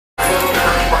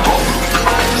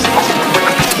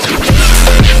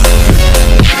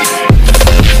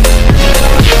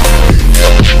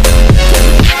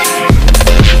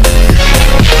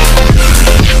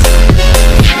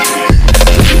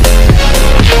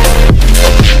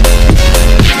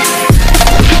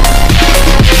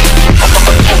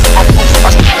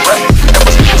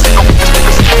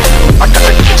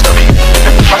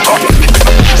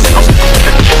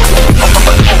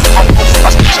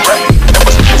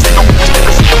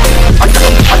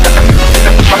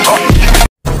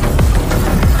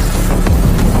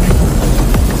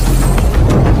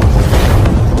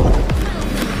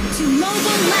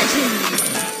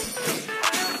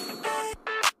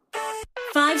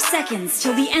seconds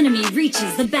till the enemy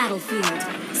reaches the battlefield.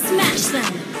 Smash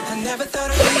them! I never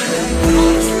thought I'd be like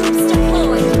All troops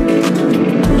deployed!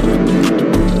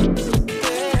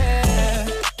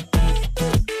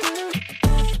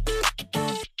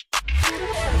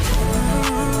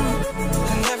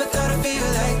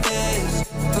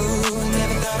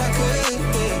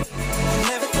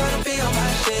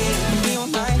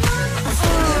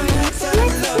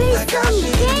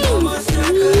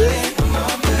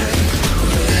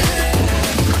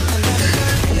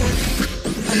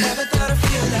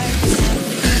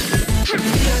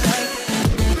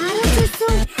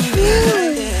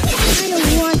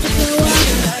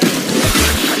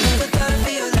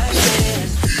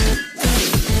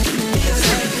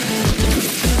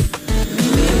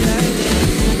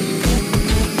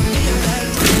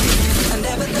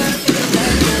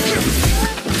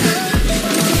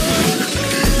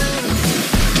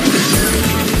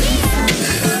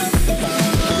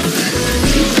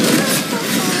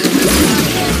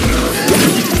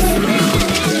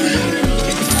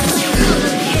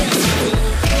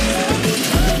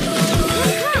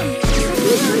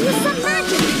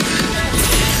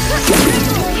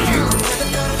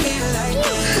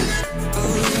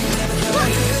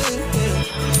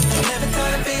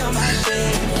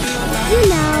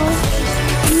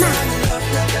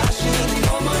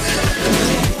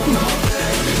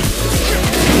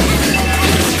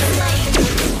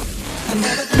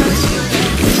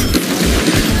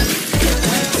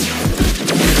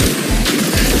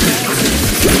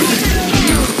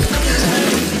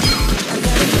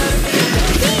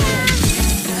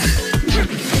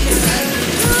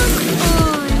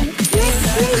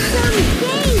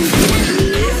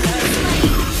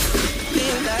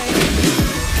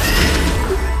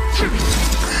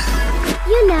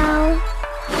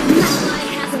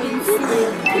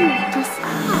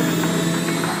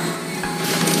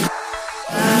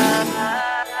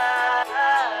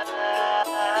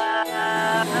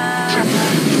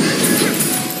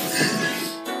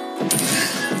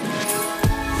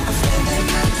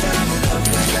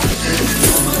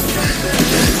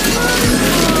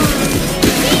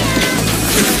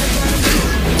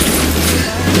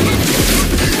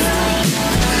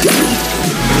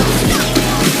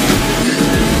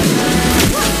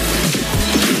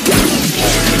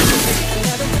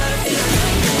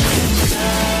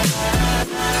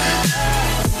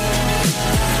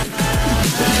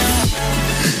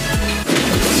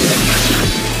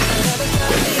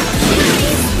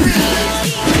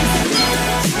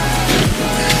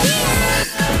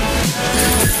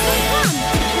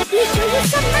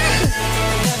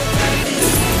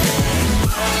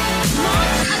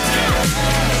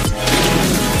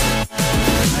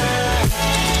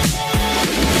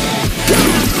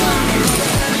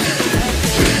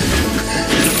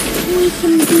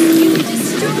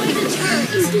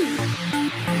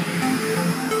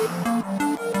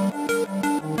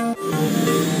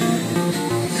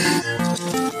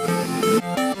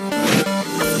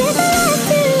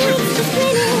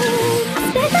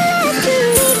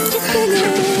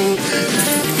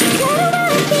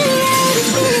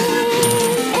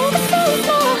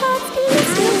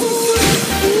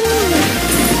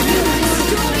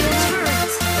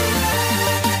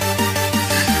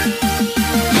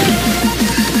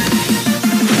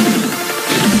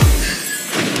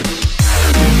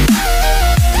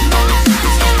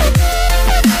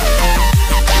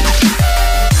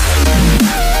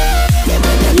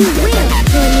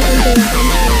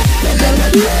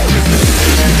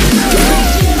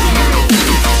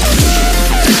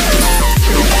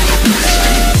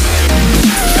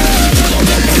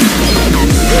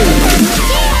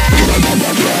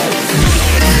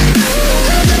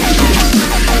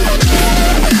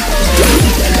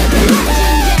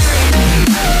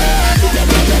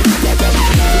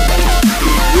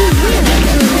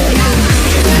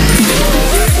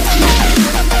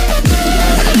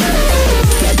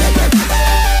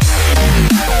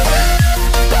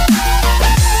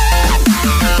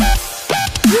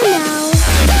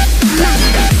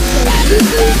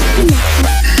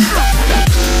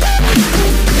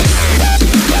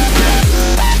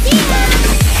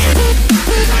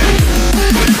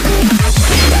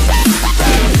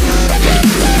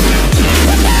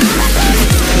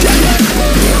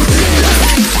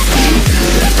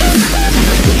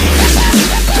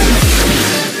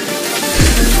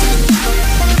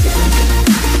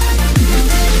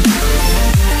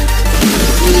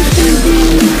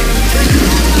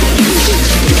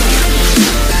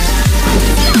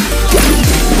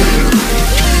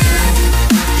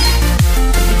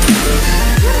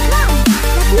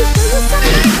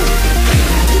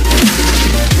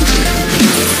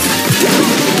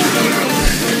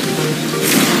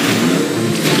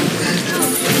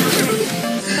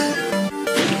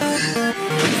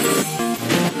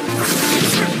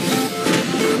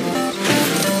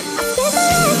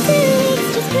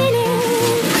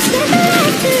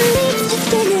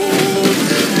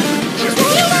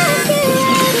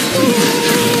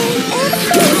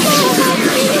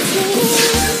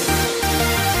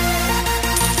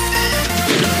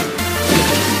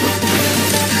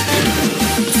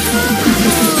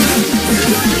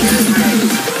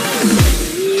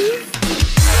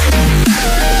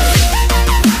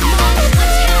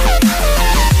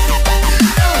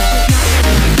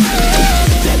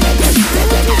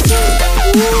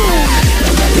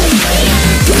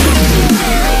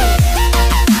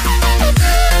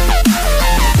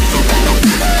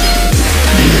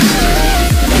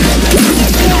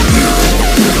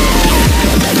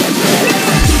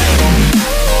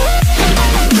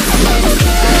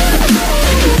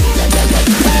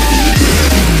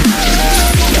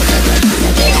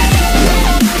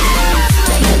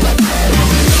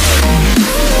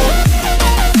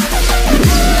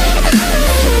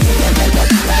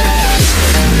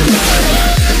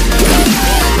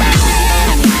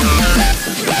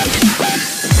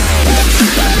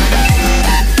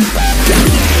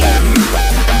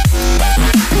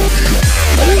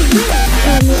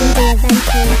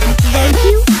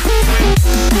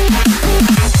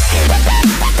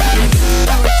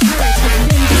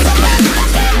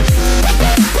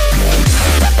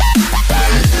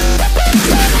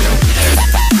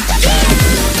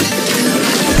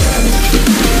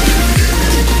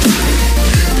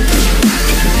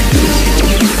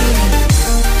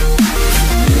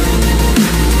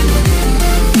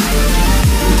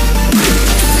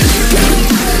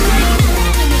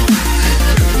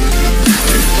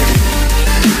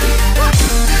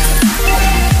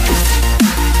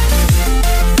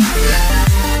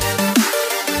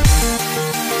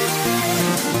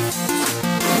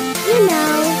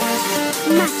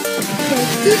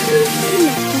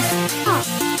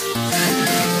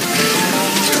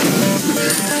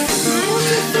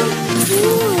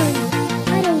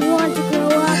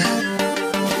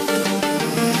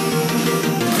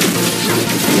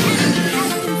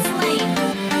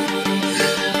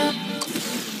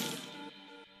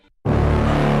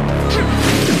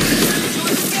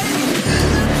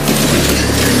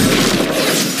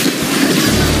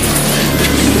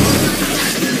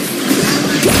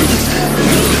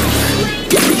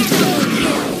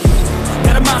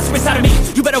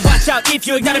 give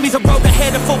you enemies a road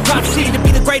ahead, a full prophecy to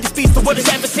be the greatest beast the world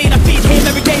has ever seen. I feed him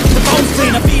every day with the bones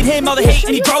clean. I feed him all the hate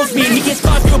and he grows me, and he gets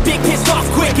caught real big, pissed off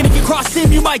quick. And if you cross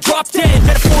him, you might drop dead.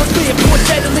 Metaphorically, if you're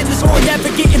settling this war, never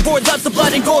getting bored, loves the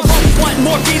blood and gore. Always wanting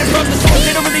more freedom from the soul,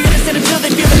 literally innocent until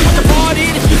they feel it. Put the part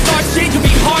in, if you start shit, you'll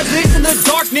be heartless in the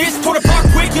darkness. Torn apart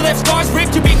quick, you left scars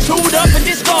ripped, you'll be chewed up and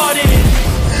discarded.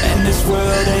 And this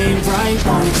world ain't right,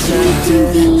 won't accept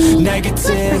it.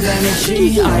 Negative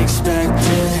energy, I expect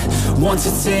it. Once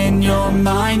it's in your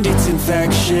mind, it's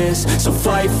infectious. So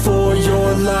fight for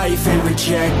your life and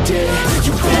reject it.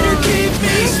 You better give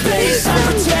me space,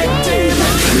 I'm protected.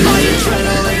 My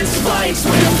adrenaline spikes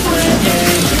when I'm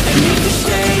threatened. And if you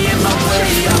stay in my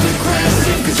way, I'm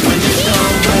aggressive. Cause when there's no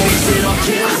exit, I'll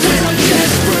kill when I'm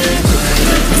desperate.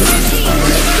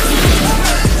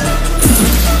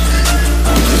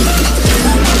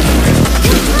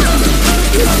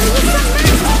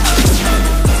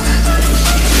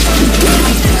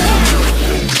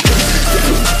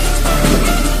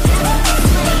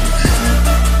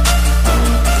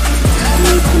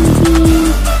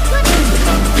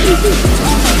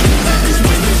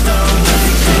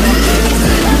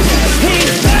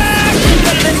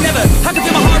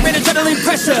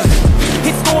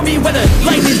 It's stormy weather,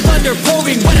 lightning, thunder,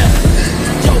 pouring weather.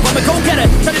 Yo, I'm a go-getter,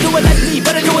 try to do it like me,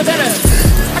 but I do it better.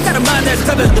 I got a mind that's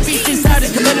clever, the beast inside is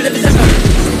competitive as ever.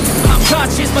 I'm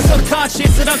conscious, my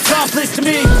subconscious, an accomplice to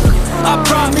me. I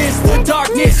promise the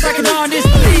darkness, I can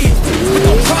honestly believe. But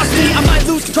don't cross me, I might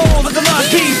lose control of the lost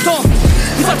beast.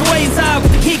 He's locked away inside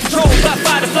with the key control, got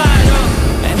fight or flight.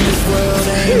 And this world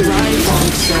ain't right, won't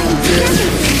accept it.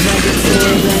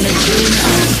 Negative energy,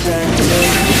 I expect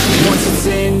it. Once it's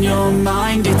in your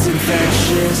mind, it's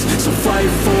infectious. So fight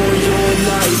for your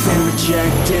life and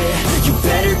reject it. You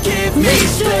better give me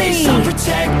space, I'm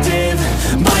protective.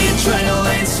 My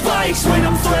adrenaline spikes when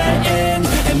I'm threatened.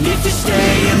 And if you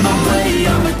stay in my way,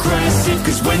 I'm aggressive.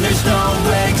 Cause when there's no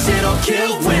exit, I'll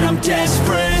kill when